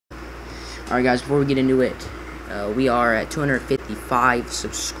Alright guys, before we get into it, we are at 255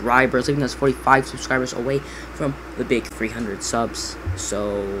 subscribers, leaving us 45 subscribers away from the big 300 subs,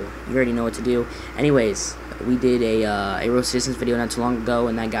 so you already know what to do. Anyways, we did a Road Citizens video not too long ago,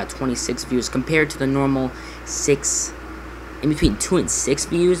 and that got 26 views compared to the normal 6, in between 2 and 6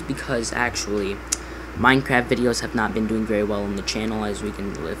 views, because actually Minecraft videos have not been doing very well on the channel. As we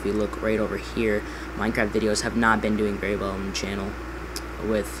can, if we look right over here, Minecraft videos have not been doing very well on the channel,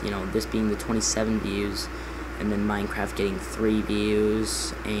 with, you know, this being the 27 views, and then Minecraft getting 3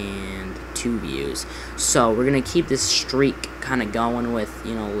 views and 2 views. So we're gonna keep this streak kind of going with,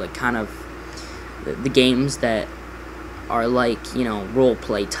 you know, like kind of the games that are like, you know, role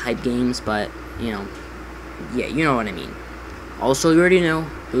play type games, but, you know, yeah, you know what I mean. Also, you already know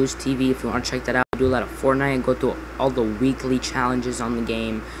Boost TV. If you want to check that out, I do a lot of Fortnite and go through all the weekly challenges on the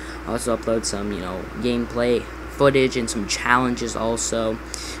game. I also upload some, you know, gameplay footage and some challenges also,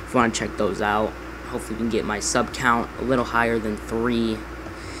 if you want to check those out. Hopefully we can get my sub count a little higher than 3.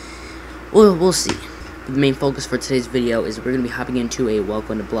 We'll see. But the main focus for today's video is we're going to be hopping into a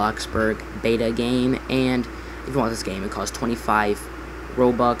Welcome to Bloxburg beta game, and if you want this game, it costs 25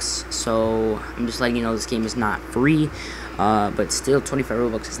 Robux, so I'm just letting you know this game is not free, but still 25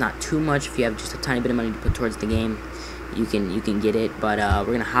 Robux is not too much. If you have just a tiny bit of money to put towards the game, you can get it. But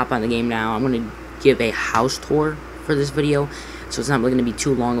we're gonna hop on the game now. I'm gonna give a house tour for this video, so it's not really gonna be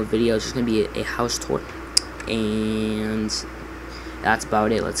too long of a video. It's just gonna be a house tour, and that's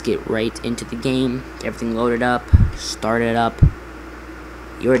about it. Let's get right into the game. Get everything loaded up, start it up.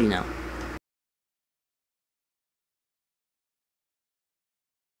 You already know.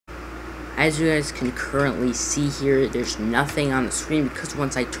 As you guys can currently see here, there's nothing on the screen because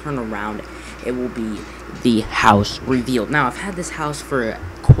once I turn around, it will be the house revealed. Now, I've had this house for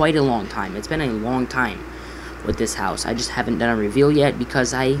quite a long time. It's been a long time with this house. I just haven't done a reveal yet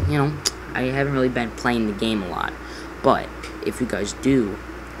because I haven't really been playing the game a lot. But if you guys do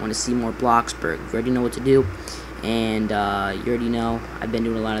want to see more Bloxburg, you already know what to do. And you already know I've been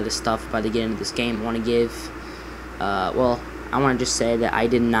doing a lot of this stuff. By the get into this game, I want to give, well, I want to just say that I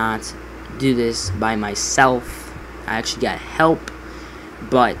did not do this by myself. I actually got help,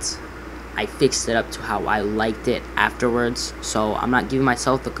 but I fixed it up to how I liked it afterwards, so I'm not giving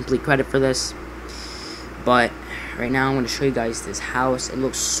myself the complete credit for this. But right now I'm going to show you guys this house. It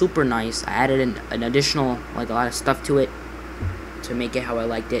looks super nice. I added an additional, like, a lot of stuff to it to make it how I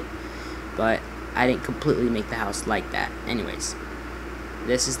liked it, but I didn't completely make the house like that. Anyways,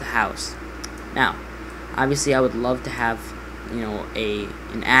 this is the house. Now, obviously I would love to have, you know,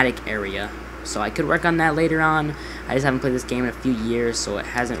 an attic area, so I could work on that later on. I just haven't played this game in a few years, so it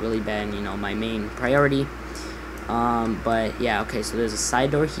hasn't really been, you know, my main priority. But yeah, okay, so there's a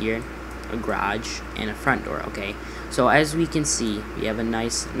side door here, a garage, and a front door. Okay, so as we can see, we have a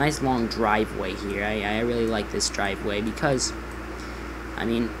nice long driveway here. I really like this driveway because, I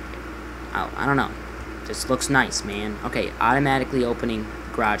mean, I don't know, this looks nice, man. Okay, automatically opening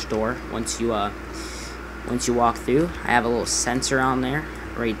garage door once you walk through. I have a little sensor on there,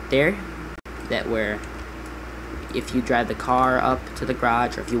 right there, that where if you drive the car up to the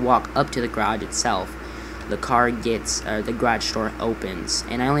garage, or if you walk up to the garage itself, the car gets, the garage door opens.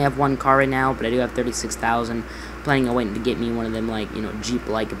 And I only have one car right now, but I do have 36,000. Planning on waiting to get me one of them, like, you know,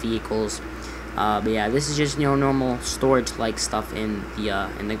 Jeep-like vehicles. But yeah, this is just, you know, normal storage-like stuff in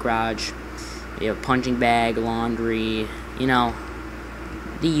the garage. You have a punching bag, laundry, you know,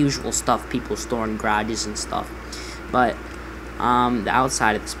 the usual stuff people store in garages and stuff. But the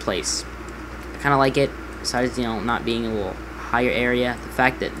outside of this place, I kind of like it. Besides, you know, not being a little higher area, the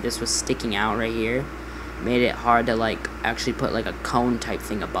fact that this was sticking out right here made it hard to, like, actually put like a cone type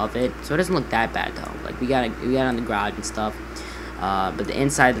thing above it. So it doesn't look that bad though. Like, we got it on the garage and stuff. But the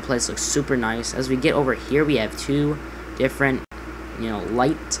inside of the place looks super nice. As we get over here, we have 2 different, you know,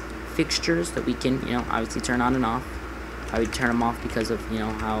 light fixtures that we can, you know, obviously turn on and off. I would turn them off because of, you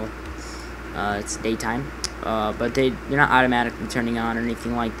know, how it's daytime, but they're not automatically turning on or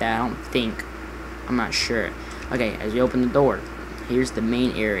anything like that, I don't think. I'm not sure. Okay, as you open the door, here's the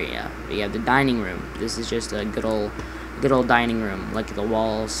main area. We have the dining room. This is just a good old dining room. Look at the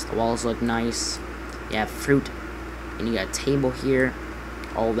walls. The walls look nice. You have fruit, and you got a table here.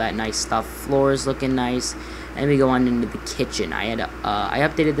 All that nice stuff. Floor is looking nice. And we go on into the kitchen. I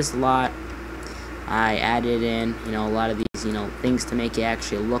updated this a lot. I added in, you know, a lot of these, you know, things to make it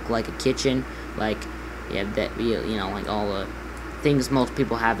actually look like a kitchen. Like, you have that, you know, like all the things most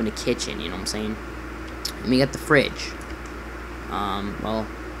people have in a kitchen, you know what I'm saying? And we got the fridge. Well,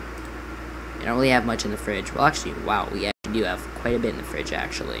 you don't really have much in the fridge. Well, actually, wow, we actually do have quite a bit in the fridge,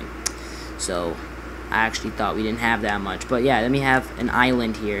 actually. So, I actually thought we didn't have that much. But yeah, then we have an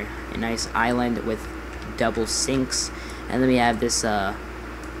island here. A nice island with double sinks. And then we have this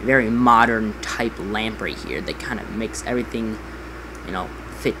very modern type lamp right here that kind of makes everything, you know,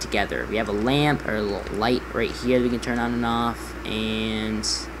 fit together. We have a lamp or a little light right here that we can turn on and off. And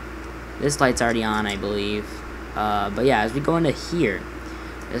this light's already on, I believe. But yeah, as we go into here,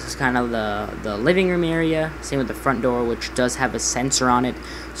 this is kind of the living room area. Same with the front door, which does have a sensor on it,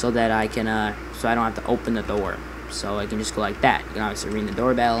 so that I can so I don't have to open the door. So I can just go like that. You can obviously ring the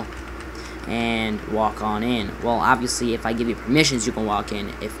doorbell and walk on in. Well, obviously, if I give you permissions, you can walk in.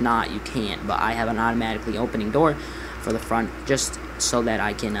 If not, you can't. But I have an automatically opening door for the front, just so that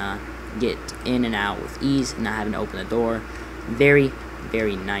I can get in and out with ease and not having to open the door. Very,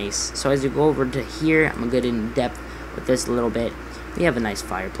 very nice. So as you go over to here, I'm gonna get in depth with this a little bit. We have a nice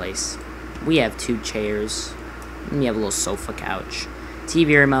fireplace. We have 2 chairs. And we have a little sofa couch.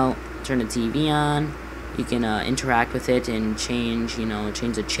 TV remote. Turn the TV on. You can interact with it and change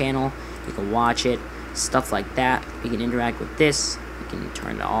the channel. You can watch it. Stuff like that. You can interact with this. You can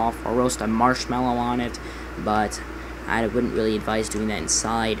turn it off or roast a marshmallow on it. But I wouldn't really advise doing that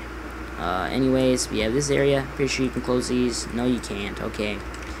inside. Anyways, we have this area. Pretty sure you can close these. No, you can't. Okay.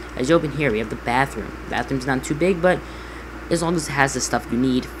 As you open here, we have the bathroom. The bathroom's not too big, but as long as it has the stuff you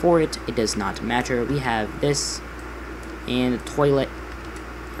need for it, it does not matter. We have this, and a toilet,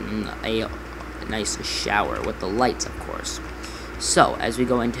 and a nice shower with the lights, of course. So, as we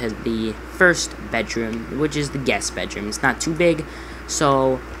go into the first bedroom, which is the guest bedroom, it's not too big,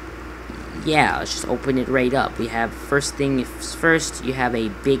 so yeah, let's just open it right up. We have, first thing first, you have a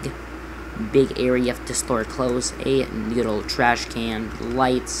big area to store clothes, a little trash can,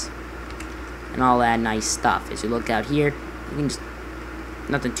 lights, and all that nice stuff. As you look out here, you can just,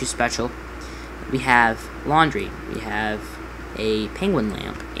 nothing too special. We have laundry, we have a penguin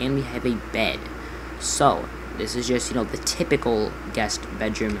lamp, and we have a bed. So this is just, the typical guest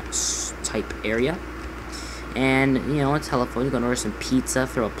bedroom type area. And a telephone. You can order some pizza,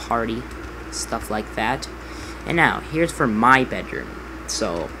 throw a party, stuff like that. And now here's for my bedroom.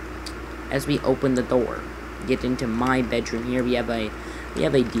 So as we open the door, get into my bedroom here, we have a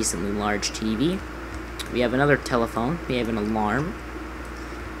decently large TV. We have another telephone. We have an alarm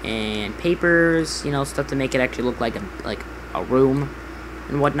and papers, stuff to make it actually look like a room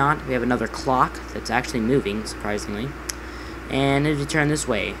and whatnot. We have another clock that's actually moving, surprisingly. And as we turn this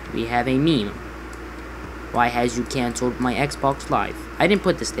way, we have a meme. Why has you canceled my Xbox Live? I didn't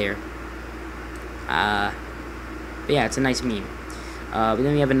put this there. But yeah, it's a nice meme. But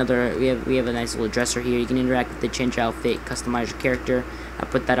then we have a nice little dresser here. You can interact with the change outfit, customize your character. I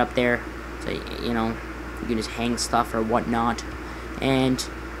put that up there, so you can just hang stuff or whatnot. And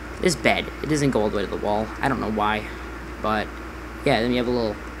this bed, it doesn't go all the way to the wall. I don't know why, but yeah. Then we have a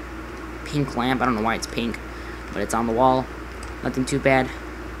little pink lamp. I don't know why it's pink, but it's on the wall. Nothing too bad.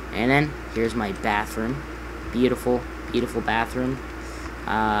 And then here's my bathroom. Beautiful, beautiful bathroom.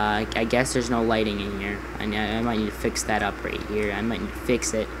 I guess there's no lighting in here. I might need to fix that up right here. I might need to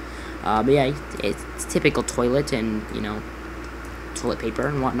fix it. But yeah, it's typical toilet and, toilet paper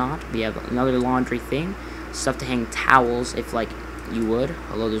and whatnot. We have another laundry thing. Stuff to hang towels if, you would.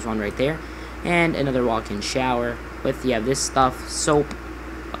 Although there's one right there. And another walk-in shower with, this stuff. Soap,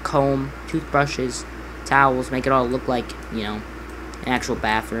 a comb, toothbrushes, towels. Make it all look like, an actual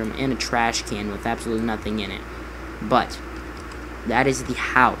bathroom. And a trash can with absolutely nothing in it. But that is the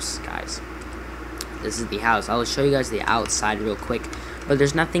house, guys. This is the house. I'll show you guys the outside real quick, but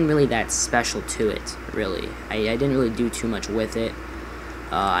there's nothing really that special to it, really. I didn't really do too much with it.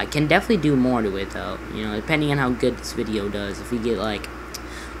 I can definitely do more to it, though. Depending on how good this video does. If we get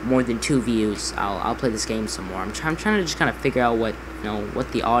more than 2 views, I'll play this game some more. I'm trying to just kind of figure out what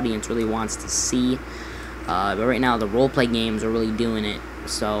what the audience really wants to see. But right now the roleplay games are really doing it.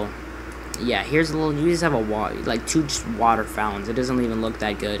 So yeah, here's a little. You just have a 2 just water fountains. It doesn't even look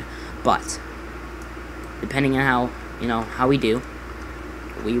that good, but depending on how we do,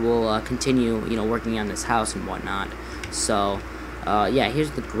 we will continue working on this house and whatnot. So yeah,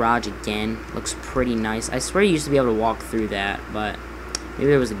 here's the garage again. Looks pretty nice. I swear you used to be able to walk through that, but maybe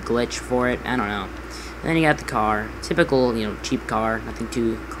there was a glitch for it. I don't know. And then you got the car, typical cheap car, nothing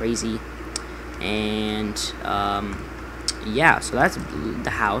too crazy. And yeah, so that's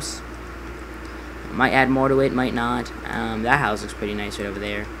the house. Might add more to it, might not. That house looks pretty nice right over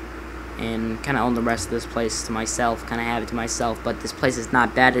there. And kind of own the rest of this place to myself. Kind of have it to myself. But this place is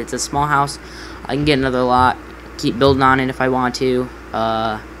not bad. It's a small house. I can get another lot. Keep building on it if I want to.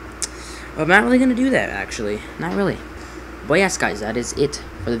 But I'm not really going to do that, actually. Not really. But yes, guys, that is it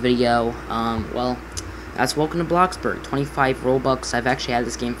for the video. Well, that's welcome to Bloxburg. 25 Robux. I've actually had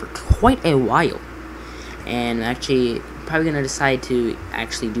this game for quite a while. and actually probably gonna decide to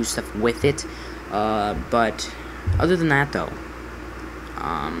actually do stuff with it. But other than that, though,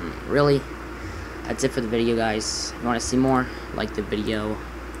 really, that's it for the video, guys. If you want to see more, like the video.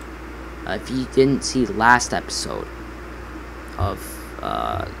 If you didn't see the last episode of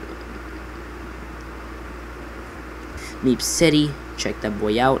Meep City, check that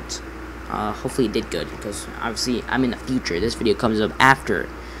boy out. Hopefully it did good, because obviously I'm in the future. This video comes up after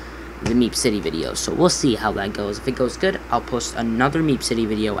the Meep City video, so we'll see how that goes. If it goes good, I'll post another Meep City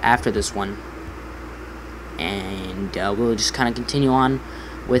video after this one, and we'll just kind of continue on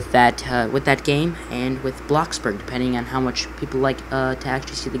with that game and with Bloxburg, depending on how much people like to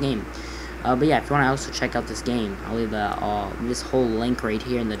actually see the game. But yeah, if you want to also check out this game, I'll leave this whole link right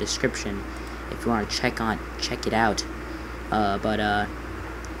here in the description if you want to check it out.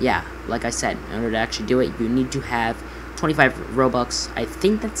 Yeah, like I said, in order to actually do it, you need to have 25 Robux. I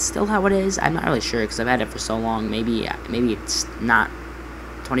think that's still how it is. I'm not really sure because I've had it for so long. Maybe it's not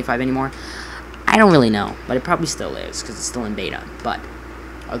 25 anymore. I don't really know, but it probably still is because it's still in beta. But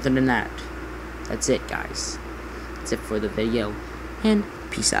other than that, that's it, guys. That's it for the video, and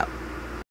peace out.